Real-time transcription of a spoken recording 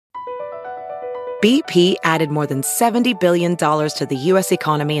BP added more than $70 billion to the U.S.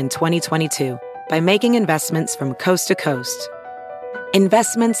 economy in 2022 by making investments from coast to coast.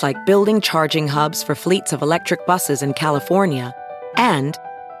 Investments like building charging hubs for fleets of electric buses in California and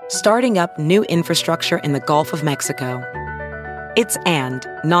starting up new infrastructure in the Gulf of Mexico. It's and,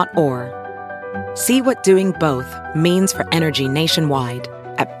 not or. See what doing both means for energy nationwide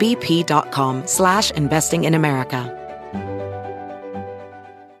at bp.com/investing in America.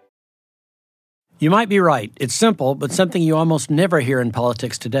 You might be right. It's simple, but something you almost never hear in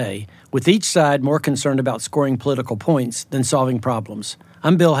politics today, with each side more concerned about scoring political points than solving problems.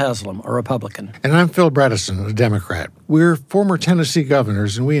 I'm Bill Haslam, a Republican. And I'm Phil Bredesen, a Democrat. We're former Tennessee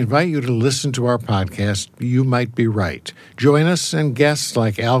governors, and we invite you to listen to our podcast, You Might Be Right. Join us and guests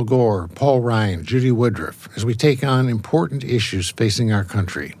like Al Gore, Paul Ryan, Judy Woodruff, as we take on important issues facing our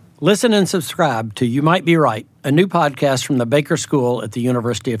country. Listen and subscribe to You Might Be Right, a new podcast from the Baker School at the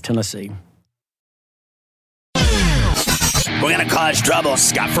University of Tennessee. We're going to cause trouble.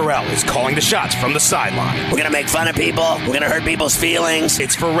 Scott Ferrall is calling the shots from the sideline. We're going to make fun of people. We're going to hurt people's feelings.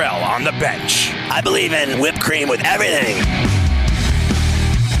 It's Ferrall on the bench. I believe in whipped cream with everything.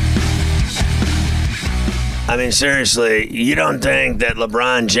 I mean, seriously, you don't think that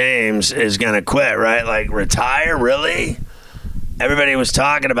LeBron James is going to quit, right? Like, retire? Really? Everybody was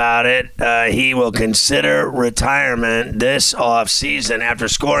talking about it. He will consider retirement this offseason after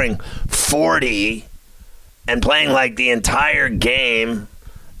scoring 40 and playing like the entire game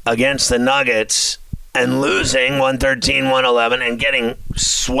against the Nuggets and losing 113-111 and getting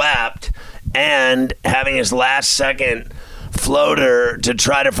swept and having his last-second floater to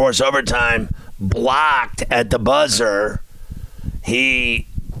try to force overtime blocked at the buzzer. He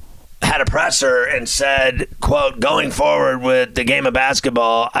had a presser and said, quote, "Going forward with the game of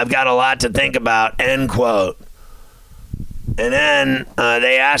basketball, I've got a lot to think about," end quote. And then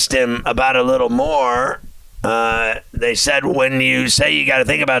they asked him about a little more. They said, when you say you got to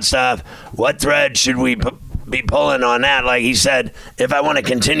think about stuff, what thread should we be pulling on that? Like he said, if I want to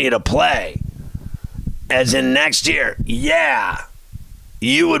continue to play, as in next year, yeah,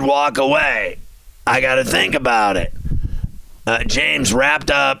 you would walk away. I got to think about it. James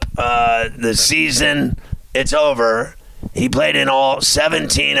wrapped up the season. It's over. He played in all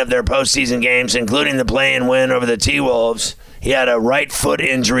 17 of their postseason games, including the play-in win over the T-Wolves. He had a right foot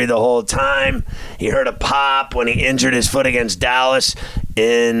injury the whole time. He heard a pop when he injured his foot against Dallas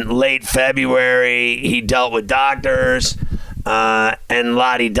in late February. He dealt with doctors and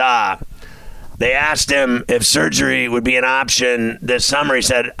la-di-da. They asked him if surgery would be an option this summer. He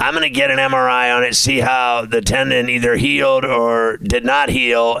said, I'm going to get an MRI on it, see how the tendon either healed or did not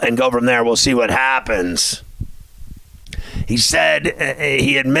heal, and go from there. We'll see what happens. He said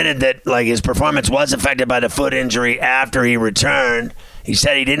he admitted that like his performance was affected by the foot injury after he returned. He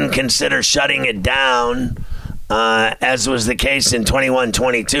said he didn't consider shutting it down, as was the case in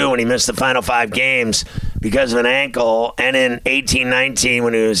 21-22 when he missed the final 5 games because of an ankle, and in 18-19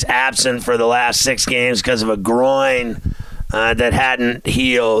 when he was absent for the last 6 games because of a groin that hadn't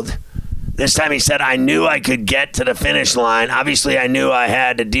healed. This time he said, I knew I could get to the finish line. Obviously, I knew I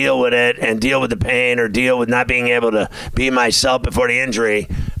had to deal with it and deal with the pain or deal with not being able to be myself before the injury.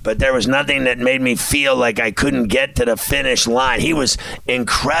 But there was nothing that made me feel like I couldn't get to the finish line. He was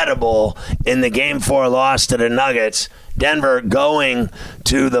incredible in the Game 4 loss to the Nuggets. Denver going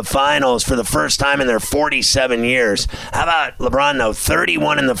to the finals for the first time in their 47 years. How about LeBron, though?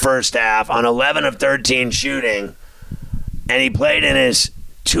 31 in the first half on 11 of 13 shooting. And he played in his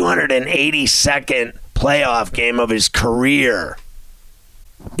 282nd playoff game of his career.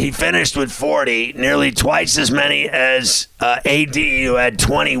 He finished with 40, nearly twice as many as AD, who had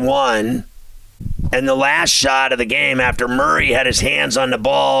 21. And the last shot of the game, after Murray had his hands on the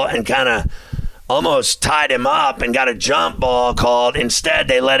ball and kind of almost tied him up and got a jump ball called, instead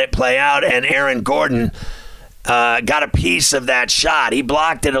they let it play out, and Aaron Gordon got a piece of that shot. He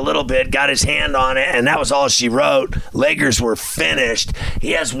blocked it a little bit, got his hand on it, and that was all she wrote. Lakers were finished.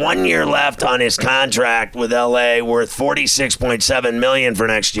 He has 1 year left on his contract with LA, worth $46.7 million for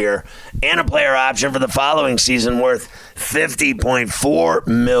next year, and a player option for the following season worth $50.4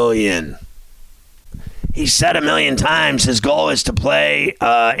 million. He said 1 million times his goal is to play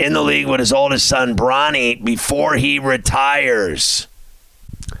in the league with his oldest son, Bronny, before he retires.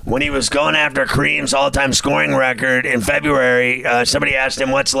 When he was going after Kareem's all-time scoring record in February, somebody asked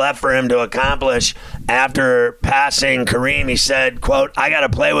him what's left for him to accomplish after passing Kareem. He said, quote, I got to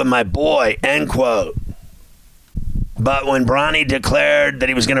play with my boy, end quote. But when Bronny declared that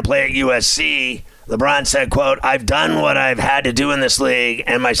he was going to play at USC, LeBron said, quote, "I've done what I've had to do in this league,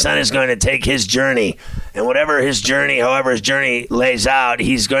 and my son is going to take his journey. And however his journey lays out,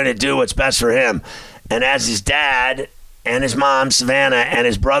 he's going to do what's best for him. And as his dad and his mom, Savannah, and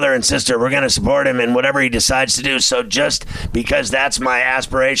his brother and sister, we're going to support him in whatever he decides to do. So just because that's my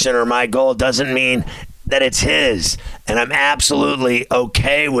aspiration or my goal doesn't mean that it's his. And I'm absolutely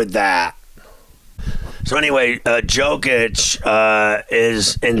okay with that." So anyway, Jokic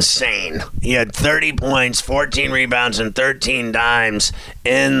is insane. He had 30 points, 14 rebounds, and 13 dimes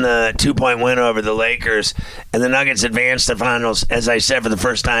in the 2-point win over the Lakers. And the Nuggets advanced to the finals, as I said, for the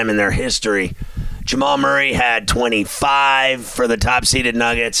first time in their history. Jamal Murray had 25 for the top-seeded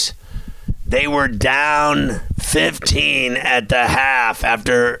Nuggets. They were down 15 at the half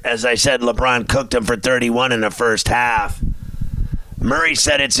after, as I said, LeBron cooked them for 31 in the first half. Murray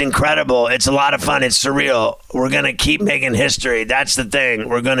said, "It's incredible. It's a lot of fun. It's surreal. We're going to keep making history. That's the thing.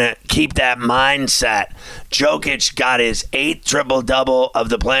 We're going to keep that mindset." Jokic got his 8th triple-double of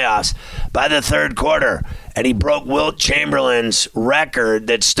the playoffs by the third quarter, and he broke Wilt Chamberlain's record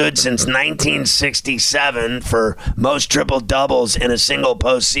that stood since 1967 for most triple-doubles in a single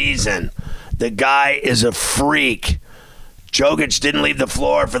postseason. The guy is a freak. Jokic didn't leave the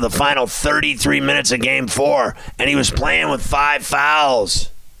floor for the final 33 minutes of Game 4, and he was playing with 5 fouls.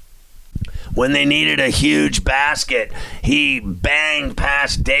 When they needed a huge basket, he banged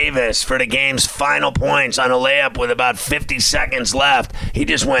past Davis for the game's final points on a layup with about 50 seconds left. He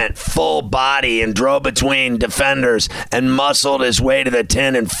just went full body and drove between defenders and muscled his way to the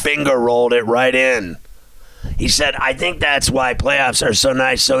tin and finger rolled it right in. He said, "I think that's why playoffs are so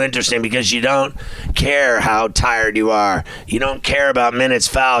nice, so interesting, because you don't care how tired you are. You don't care about minutes,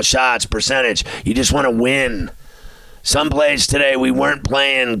 foul, shots, percentage. You just want to win. Some plays today, we weren't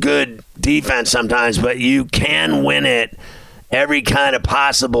playing good defense sometimes, but you can win it every kind of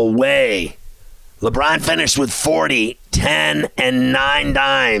possible way." LeBron finished with 40, 10, and 9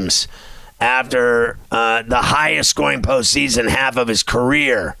 dimes after the highest scoring postseason half of his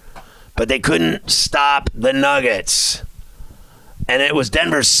career. But they couldn't stop the Nuggets. And it was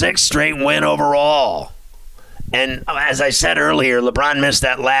Denver's 6th straight win overall. And as I said earlier, LeBron missed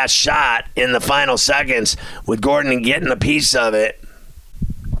that last shot in the final seconds with Gordon getting a piece of it.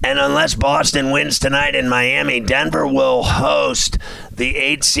 And unless Boston wins tonight in Miami, Denver will host the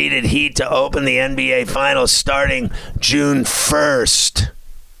 8th-seeded Heat to open the NBA Finals starting June 1st.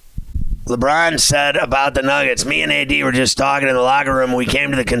 LeBron said about the Nuggets, "Me and AD were just talking in the locker room. We came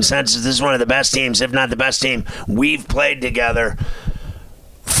to the consensus this is one of the best teams, if not the best team, we've played together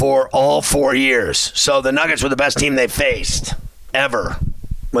for all 4 years." So the Nuggets were the best team they faced ever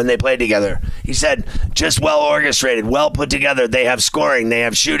when they played together. He said, "Just well orchestrated, well put together. They have scoring, they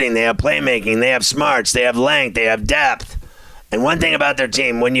have shooting, they have playmaking, they have smarts, they have length, they have depth." And one thing about their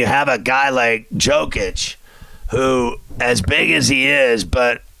team, when you have a guy like Jokic, who, as big as he is,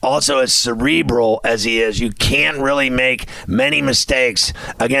 but also as cerebral as he is, you can't really make many mistakes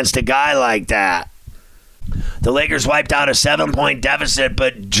against a guy like that. The Lakers wiped out a 7-point deficit,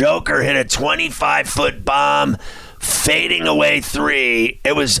 but Joker hit a 25-foot bomb, fading away 3.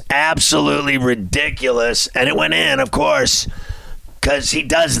 It was absolutely ridiculous, and it went in, of course, because he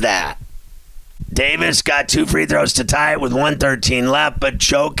does that. Davis got 2 free throws to tie it with 1:13 left, but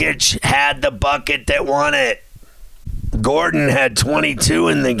Jokic had the bucket that won it. Gordon had 22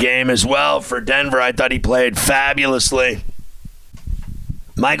 in the game as well for Denver. I thought he played fabulously.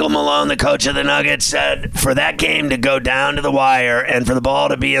 Michael Malone, the coach of the Nuggets, said for that game to go down to the wire and for the ball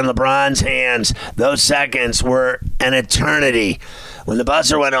to be in LeBron's hands, those seconds were an eternity. When the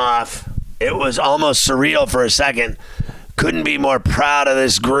buzzer went off, it was almost surreal for a second. Couldn't be more proud of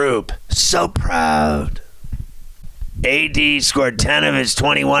this group. So proud. AD scored 10 of his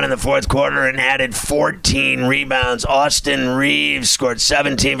 21 in the fourth quarter and added 14 rebounds. Austin Reeves scored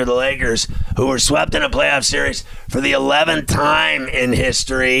 17 for the Lakers, who were swept in a playoff series for the 11th time in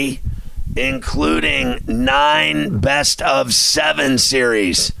history, including 9 best-of-7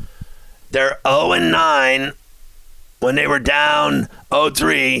 series. They're 0-9. When they were down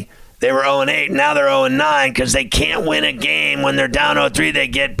 0-3, they were 0-8. Now they're 0-9 because they can't win a game. When they're down 0-3, they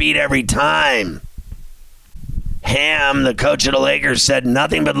get beat every time. Ham, the coach of the Lakers, said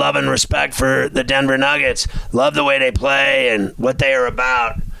nothing but love and respect for the Denver Nuggets. Love the way they play and what they are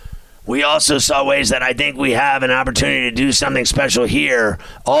about. We also saw ways that I think we have an opportunity to do something special here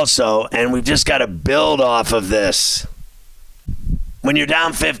also, and we've just got to build off of this. When you're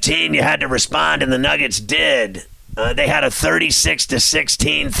down 15, you had to respond, and the Nuggets did. They had a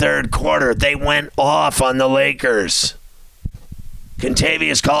 36-16 third quarter. They went off on the Lakers.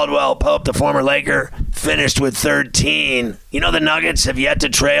 Contavious Caldwell-Pope, the former Laker, finished with 13. You know, the Nuggets have yet to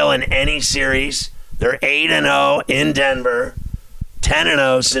trail in any series They're 8-0 in Denver,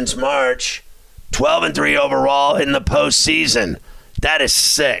 10-0 since March, 12-3 overall in the postseason. That is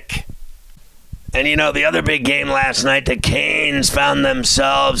sick. And, the other big game last night, the Canes found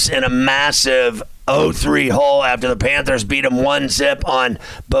themselves in a massive 0-3 hole after the Panthers beat them 1-0 on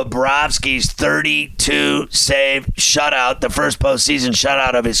Bobrovsky's 32-save shutout, the first postseason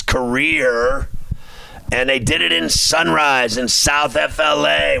shutout of his career. And they did it in Sunrise in South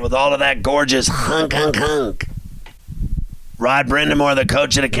FLA with all of that gorgeous hunk. Rod Brindamore, the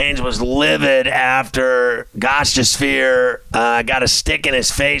coach of the Canes, was livid after Gostisbehere got a stick in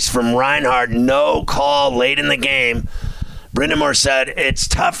his face from Reinhart. No call late in the game. Brindamore said, "It's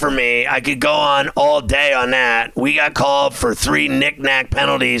tough for me. I could go on all day on that. We got called for 3 knick-knack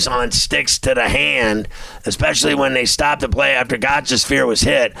penalties on sticks to the hand, especially when they stopped the play after Gostisbehere was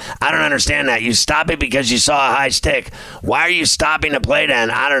hit. I don't understand that. You stop it because you saw a high stick. Why are you stopping the play then?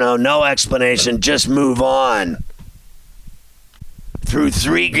 I don't know. No explanation. Just move on." Through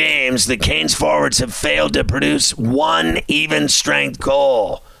 3 games, the Canes forwards have failed to produce 1 even-strength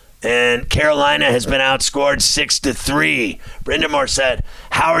goal, and Carolina has been outscored 6-3. Brindamore said,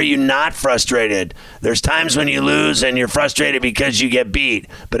 "How are you not frustrated? There's times when you lose and you're frustrated because you get beat,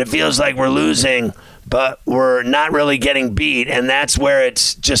 but it feels like we're losing, but we're not really getting beat, and that's where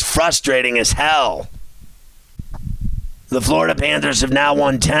it's just frustrating as hell." The Florida Panthers have now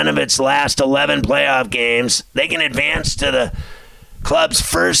won 10 of its last 11 playoff games. They can advance to the club's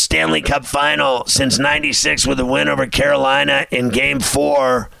first Stanley Cup final since '96 with a win over Carolina in Game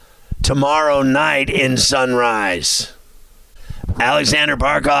 4 tomorrow night in Sunrise. Alexander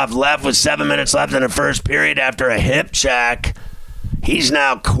Barkov left with 7 minutes left in the first period after a hip check. He's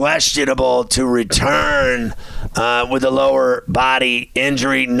now questionable to return with a lower body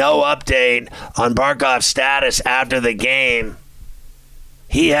injury. No update on Barkov's status after the game.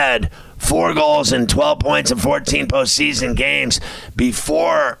 He had 4 goals and 12 points in 14 postseason games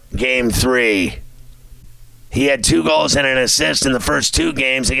before Game 3. He had 2 goals and an assist in the first 2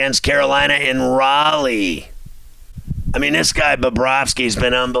 games against Carolina in Raleigh. I mean, this guy Bobrovsky's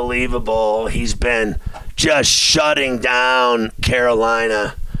been unbelievable. He's been just shutting down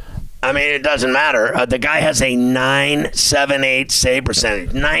Carolina. I mean, it doesn't matter. The guy has a .978 save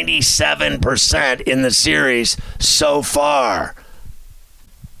percentage, 97% in the series so far.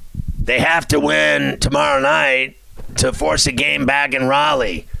 They have to win tomorrow night to force a game back in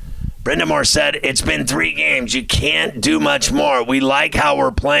Raleigh. Brindamore said, "It's been 3 games. You can't do much more. We like how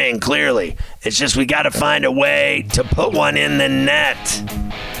we're playing, clearly. It's just we got to find a way to put one in the net."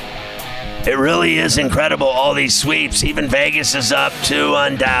 It really is incredible, all these sweeps. Even Vegas is up 2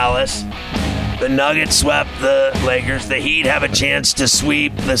 on Dallas. The Nuggets swept the Lakers. The Heat have a chance to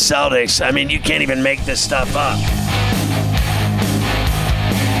sweep the Celtics. I mean, you can't even make this stuff up.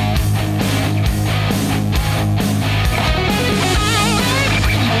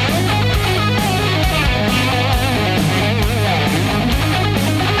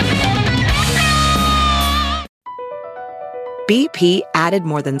 BP added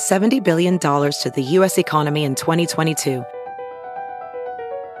more than $70 billion to the U.S. economy in 2022.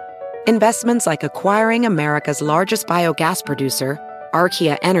 Investments like acquiring America's largest biogas producer,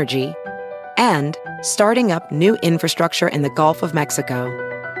 Archaea Energy, and starting up new infrastructure in the Gulf of Mexico.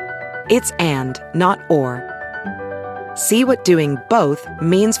 It's and, not or. See what doing both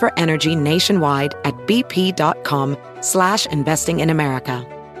means for energy nationwide at bp.com/investing in America.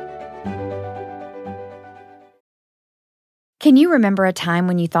 Can you remember a time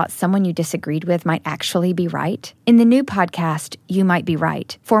when you thought someone you disagreed with might actually be right? In the new podcast, You Might Be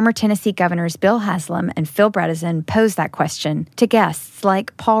Right, former Tennessee Governors Bill Haslam and Phil Bredesen pose that question to guests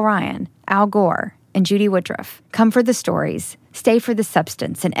like Paul Ryan, Al Gore, and Judy Woodruff. Come for the stories, stay for the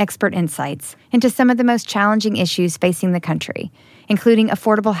substance and expert insights into some of the most challenging issues facing the country, including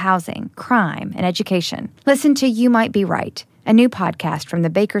affordable housing, crime, and education. Listen to You Might Be Right, a new podcast from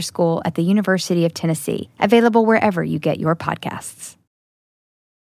the Baker School at the University of Tennessee, available wherever you get your podcasts.